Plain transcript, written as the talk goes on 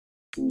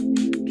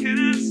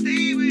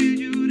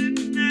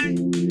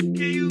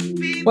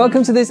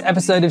Welcome to this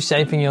episode of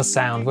Shaping Your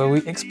Sound, where we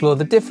explore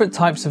the different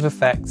types of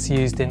effects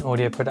used in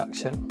audio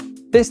production.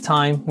 This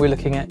time, we're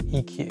looking at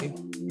EQ.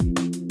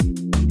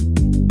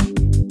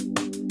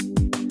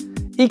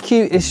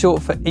 EQ is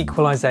short for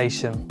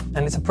equalization,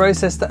 and it's a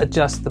process that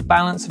adjusts the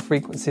balance of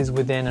frequencies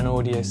within an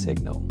audio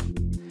signal.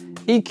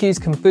 EQs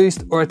can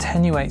boost or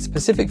attenuate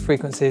specific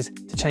frequencies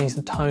to change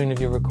the tone of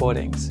your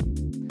recordings.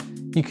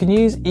 You can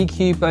use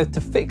EQ both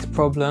to fix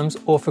problems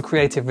or for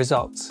creative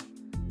results.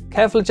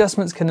 Careful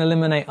adjustments can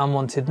eliminate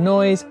unwanted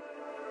noise,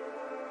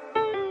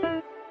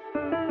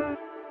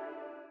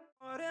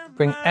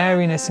 bring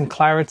airiness and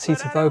clarity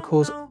to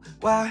vocals,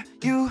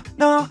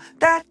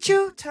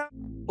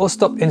 or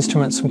stop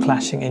instruments from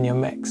clashing in your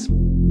mix.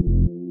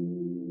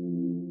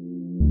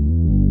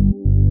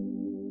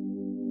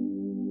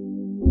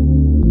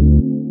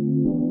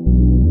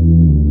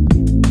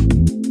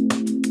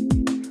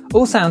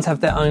 All sounds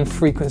have their own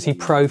frequency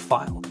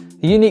profile,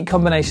 a unique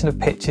combination of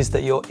pitches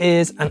that your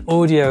ears and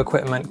audio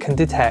equipment can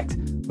detect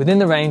within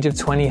the range of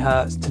 20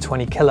 Hz to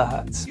 20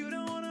 kHz.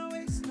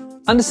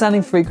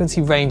 Understanding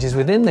frequency ranges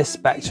within this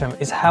spectrum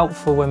is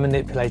helpful when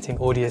manipulating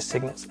audio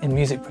signals in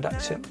music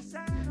production.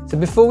 So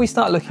before we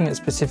start looking at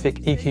specific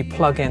EQ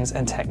plugins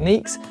and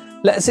techniques,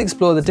 let us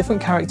explore the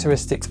different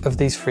characteristics of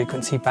these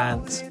frequency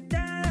bands.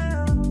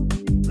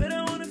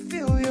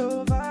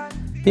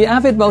 The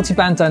Avid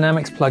Multiband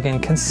Dynamics plugin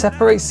can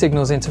separate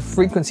signals into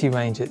frequency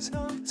ranges,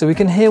 so we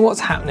can hear what's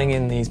happening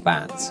in these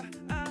bands.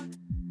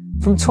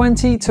 From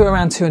 20 to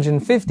around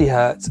 250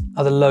 Hz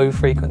are the low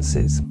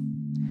frequencies.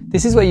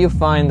 This is where you'll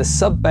find the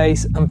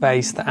sub-bass and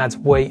bass that adds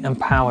weight and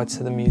power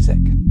to the music.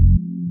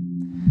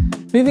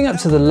 Moving up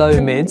to the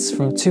low mids,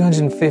 from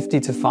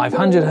 250 to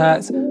 500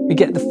 Hz, we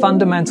get the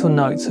fundamental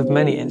notes of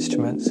many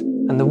instruments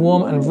and the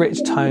warm and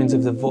rich tones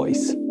of the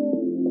voice.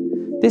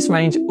 This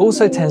range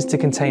also tends to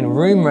contain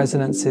room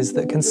resonances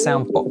that can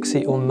sound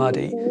boxy or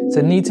muddy,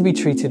 so need to be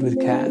treated with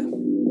care.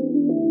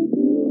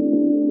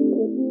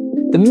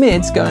 The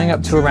mids, going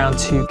up to around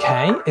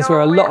 2K, is where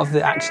a lot of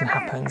the action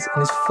happens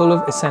and is full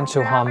of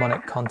essential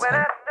harmonic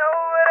content.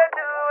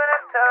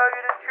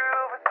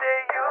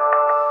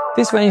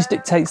 This range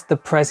dictates the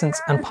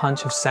presence and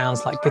punch of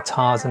sounds like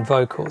guitars and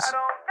vocals.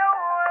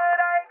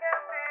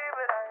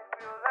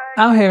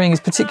 Our hearing is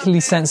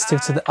particularly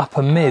sensitive to the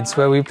upper mids,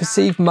 where we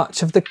perceive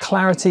much of the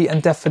clarity and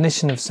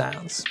definition of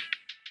sounds.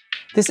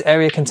 This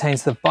area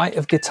contains the bite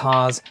of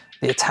guitars,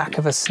 the attack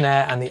of a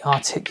snare, and the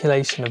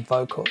articulation of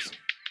vocals.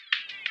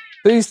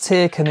 Boosts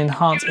here can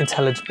enhance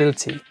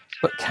intelligibility,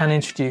 but can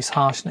introduce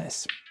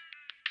harshness.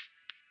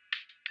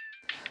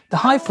 The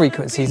high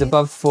frequencies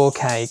above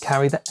 4K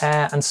carry the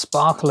air and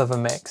sparkle of a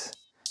mix,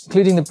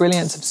 including the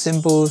brilliance of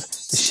cymbals,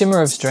 the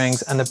shimmer of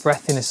strings, and the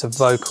breathiness of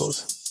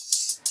vocals.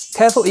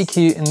 Careful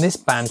EQ in this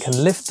band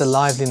can lift the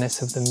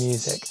liveliness of the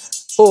music,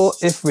 or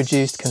if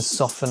reduced, can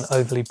soften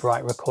overly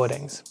bright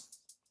recordings.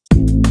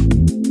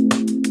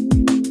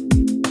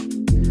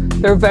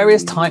 There are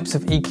various types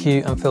of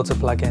EQ and filter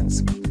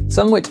plugins,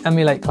 some which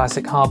emulate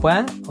classic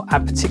hardware, or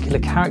add particular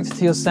character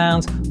to your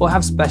sounds, or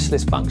have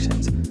specialist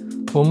functions.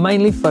 We'll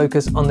mainly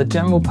focus on the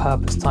general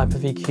purpose type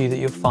of EQ that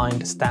you'll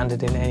find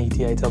standard in any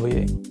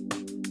DAW.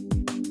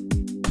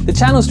 The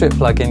Channel Strip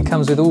plugin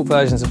comes with all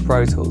versions of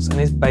Pro Tools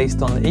and is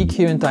based on the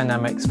EQ and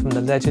dynamics from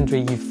the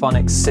legendary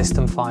Euphonics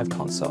System 5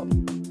 console.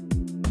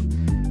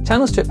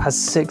 Channel Strip has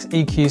 6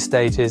 EQ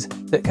stages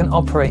that can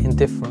operate in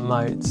different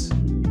modes.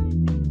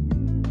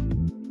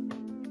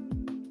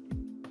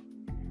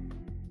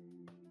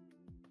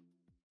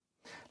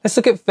 Let's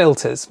look at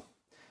filters.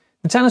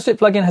 The Channel Strip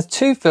plugin has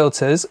 2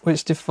 filters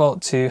which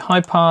default to high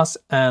pass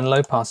and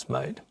low pass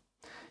mode.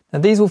 Now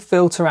these will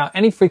filter out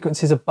any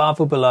frequencies above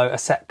or below a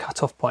set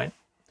cutoff point,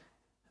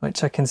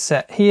 which I can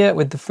set here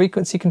with the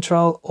frequency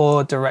control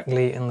or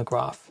directly in the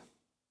graph.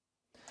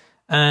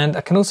 And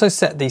I can also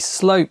set the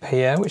slope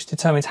here, which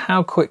determines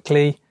how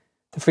quickly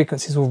the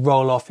frequencies will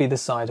roll off either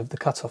side of the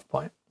cutoff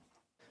point.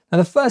 Now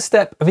the first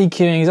step of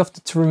EQing is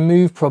often to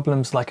remove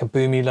problems like a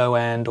boomy low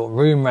end or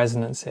room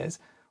resonances,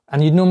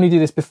 and you'd normally do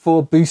this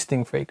before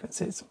boosting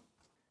frequencies.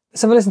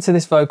 Let's have a listen to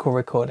this vocal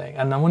recording,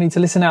 and I want you to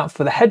listen out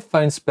for the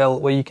headphone spill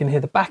where you can hear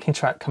the backing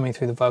track coming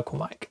through the vocal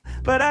mic.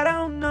 But I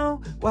don't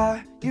know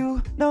why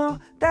you know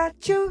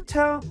that you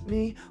tell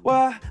me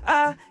why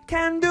I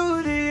can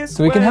do this.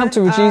 So we can help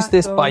to reduce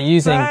this by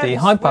using the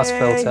high pass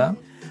filter.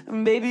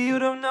 Baby, you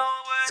don't know.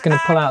 It's going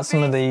to pull out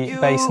some of the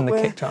bass and the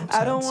kick drum sounds.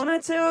 I don't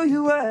want to tell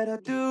you what I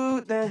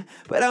do then,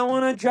 but I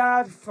want to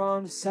drive you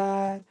from the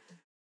side.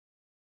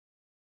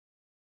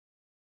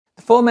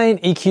 The 4 main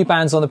EQ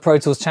bands on the Pro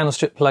Tools Channel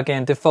Strip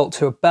plugin default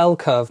to a bell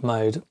curve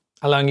mode,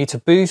 allowing you to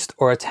boost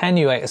or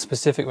attenuate a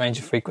specific range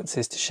of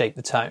frequencies to shape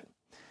the tone.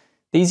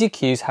 These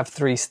EQs have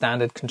 3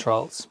 standard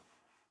controls.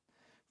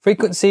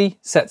 Frequency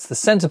sets the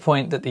center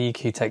point that the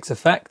EQ takes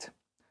effect.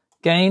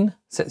 Gain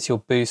sets your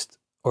boost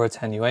or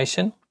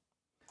attenuation.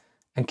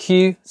 And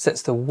Q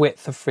sets the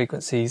width of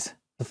frequencies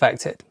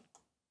affected.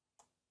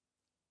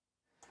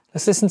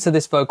 Let's listen to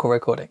this vocal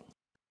recording.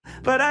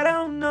 But I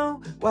don't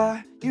know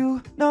why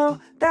you know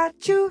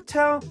that you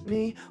tell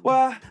me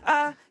why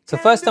I. So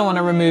first I want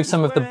to remove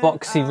some of the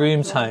boxy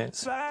room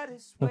tones.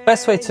 The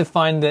best way to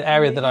find the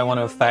area that I want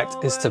to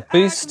affect is to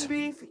boost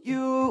and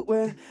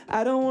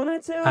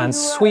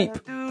sweep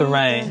the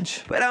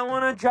range.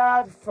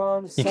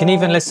 You can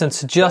even listen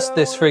to just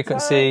this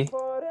frequency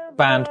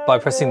band by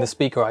pressing the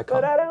speaker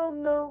icon.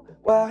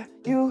 Why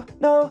you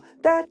know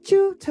that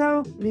you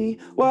tell me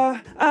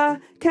why I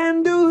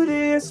can do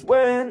this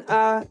when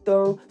I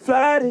don't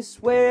fly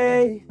this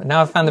way. But now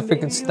I've found the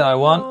frequency that I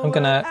want, I'm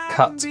going to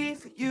cut.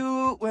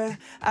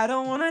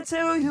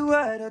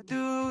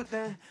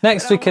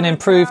 Next we can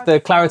improve the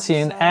clarity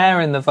and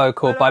air in the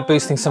vocal by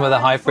boosting some of the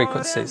high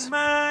frequencies.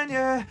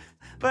 The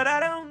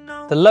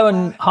low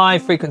and high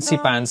frequency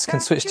bands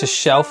can switch to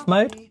shelf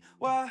mode,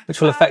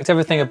 which will affect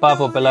everything above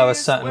or below a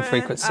certain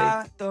frequency.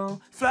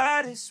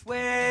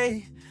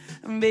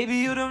 Baby,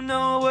 you don't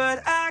know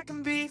what I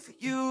can be for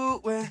you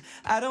when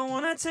I don't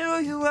want to tell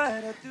you what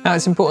I do. Now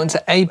it's important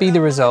to A-B the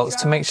results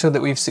to make sure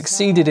that we've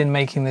succeeded in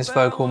making this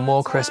vocal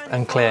more crisp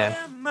and clear.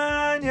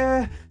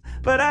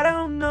 But I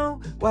don't know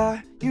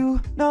why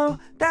you know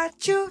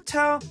that you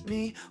tell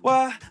me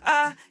why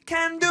I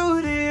can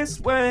do this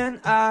when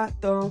I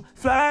don't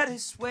fly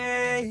this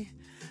way.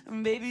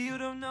 Baby, you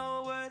don't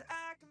know what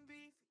I can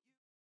be.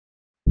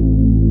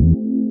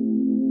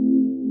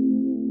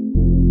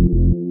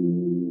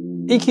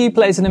 EQ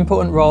plays an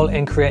important role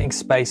in creating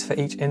space for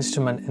each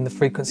instrument in the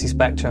frequency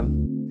spectrum.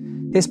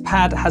 This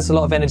pad has a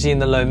lot of energy in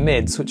the low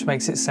mids, which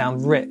makes it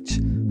sound rich,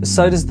 but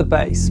so does the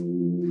bass.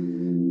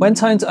 When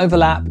tones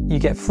overlap, you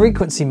get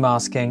frequency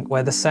masking,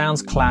 where the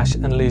sounds clash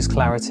and lose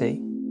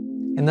clarity.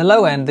 In the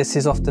low end, this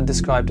is often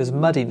described as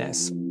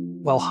muddiness,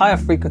 while higher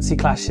frequency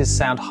clashes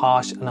sound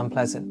harsh and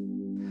unpleasant.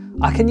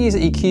 I can use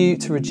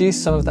EQ to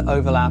reduce some of the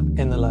overlap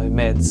in the low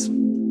mids.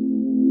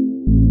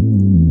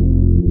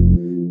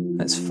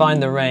 Let's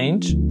find the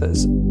range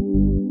that's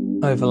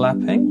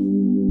overlapping.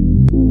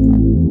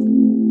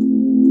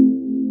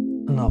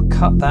 And I'll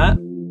cut that.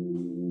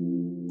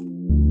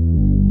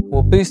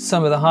 We'll boost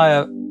some of the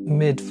higher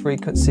mid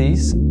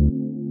frequencies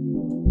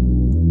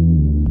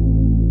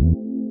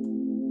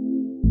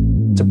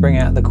to bring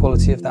out the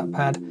quality of that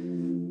pad.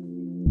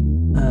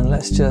 And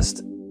let's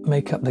just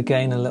make up the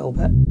gain a little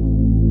bit.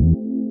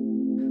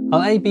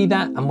 I'll A-B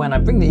that, and when I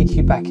bring the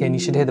EQ back in, you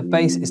should hear the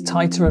bass is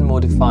tighter and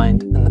more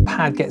defined, and the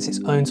pad gets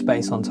its own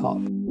space on top.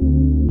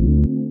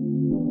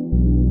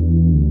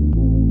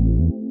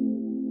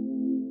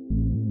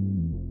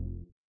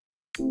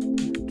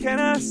 Can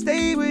I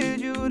stay with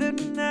you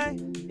tonight?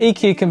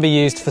 EQ can be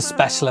used for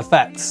special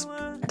effects.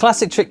 A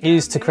classic trick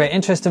used to create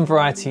interest and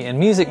variety in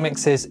music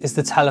mixes is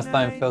the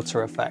telephone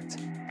filter effect.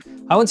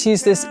 I want to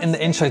use this in the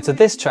intro to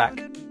this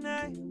track.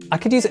 I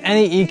could use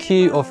any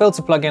EQ or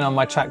filter plugin on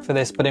my track for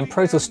this, but in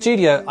Pro Tools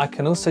Studio I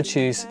can also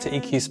choose to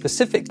EQ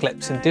specific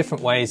clips in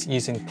different ways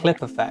using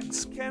clip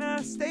effects.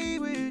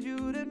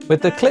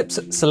 With the clips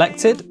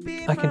selected,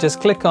 I can just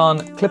click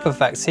on clip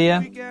effects here,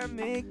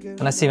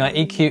 and I see my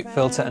EQ,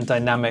 filter and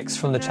dynamics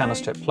from the channel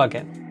strip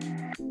plugin.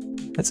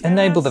 Let's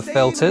enable the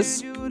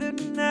filters,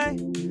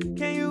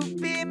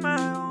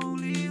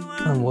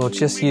 and we'll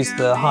just use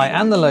the high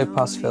and the low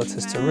pass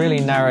filters to really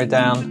narrow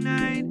down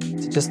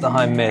to just the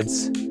high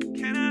mids.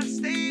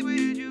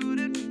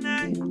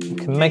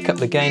 You can make up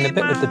the gain a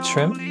bit with the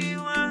trim.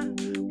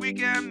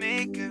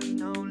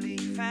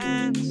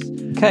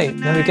 Okay,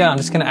 there we go. I'm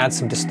just going to add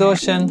some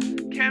distortion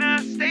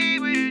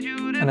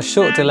and a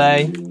short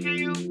delay.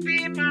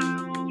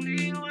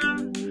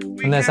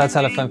 And there's our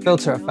telephone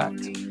filter effect.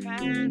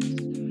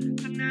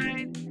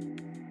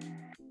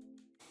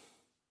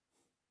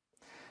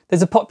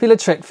 There's a popular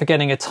trick for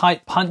getting a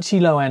tight, punchy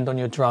low end on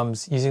your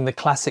drums using the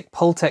classic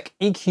Pultec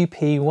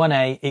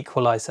EQP1A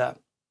equalizer.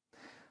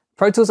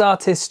 Pro Tools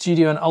Artist,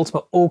 Studio and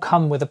Ultimate all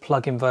come with a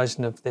plug-in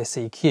version of this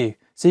EQ,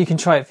 so you can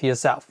try it for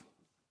yourself.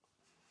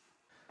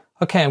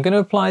 Okay, I'm going to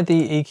apply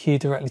the EQ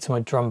directly to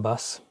my drum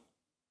bus.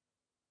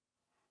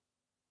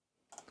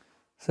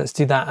 So let's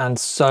do that and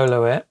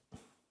solo it.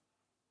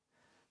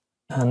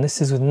 And this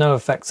is with no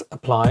effects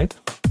applied.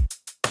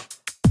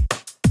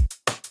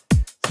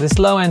 So this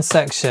low end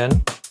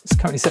section is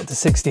currently set to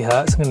 60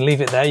 Hertz. I'm going to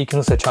leave it there. You can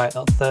also try it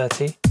at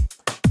 30.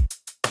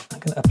 I'm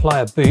going to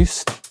apply a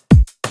boost.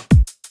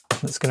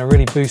 That's going to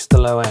really boost the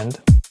low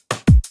end.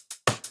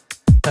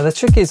 Now the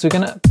trick is we're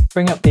going to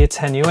bring up the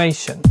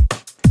attenuation.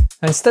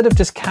 Now, instead of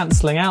just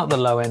cancelling out the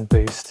low end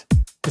boost,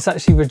 this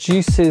actually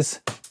reduces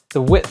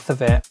the width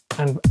of it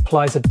and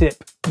applies a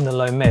dip in the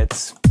low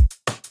mids.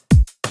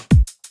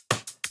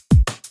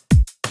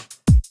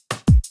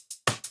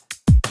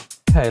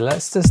 Okay,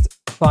 let's just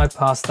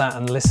bypass that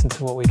and listen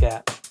to what we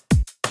get.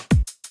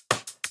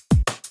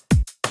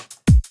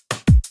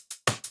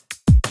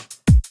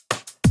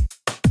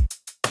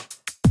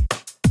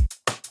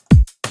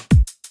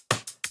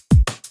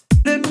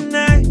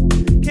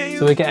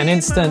 So we get an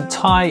instant,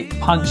 tight,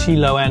 punchy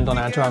low end on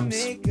our drums.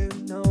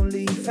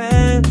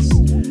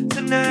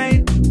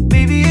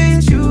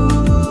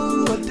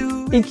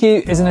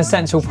 EQ is an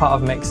essential part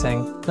of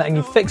mixing, letting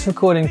you fix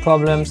recording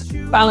problems,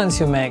 balance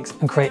your mix,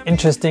 and create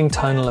interesting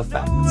tonal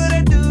effects. What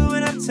I do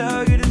when I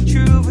tell you the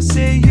truth, I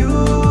say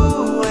you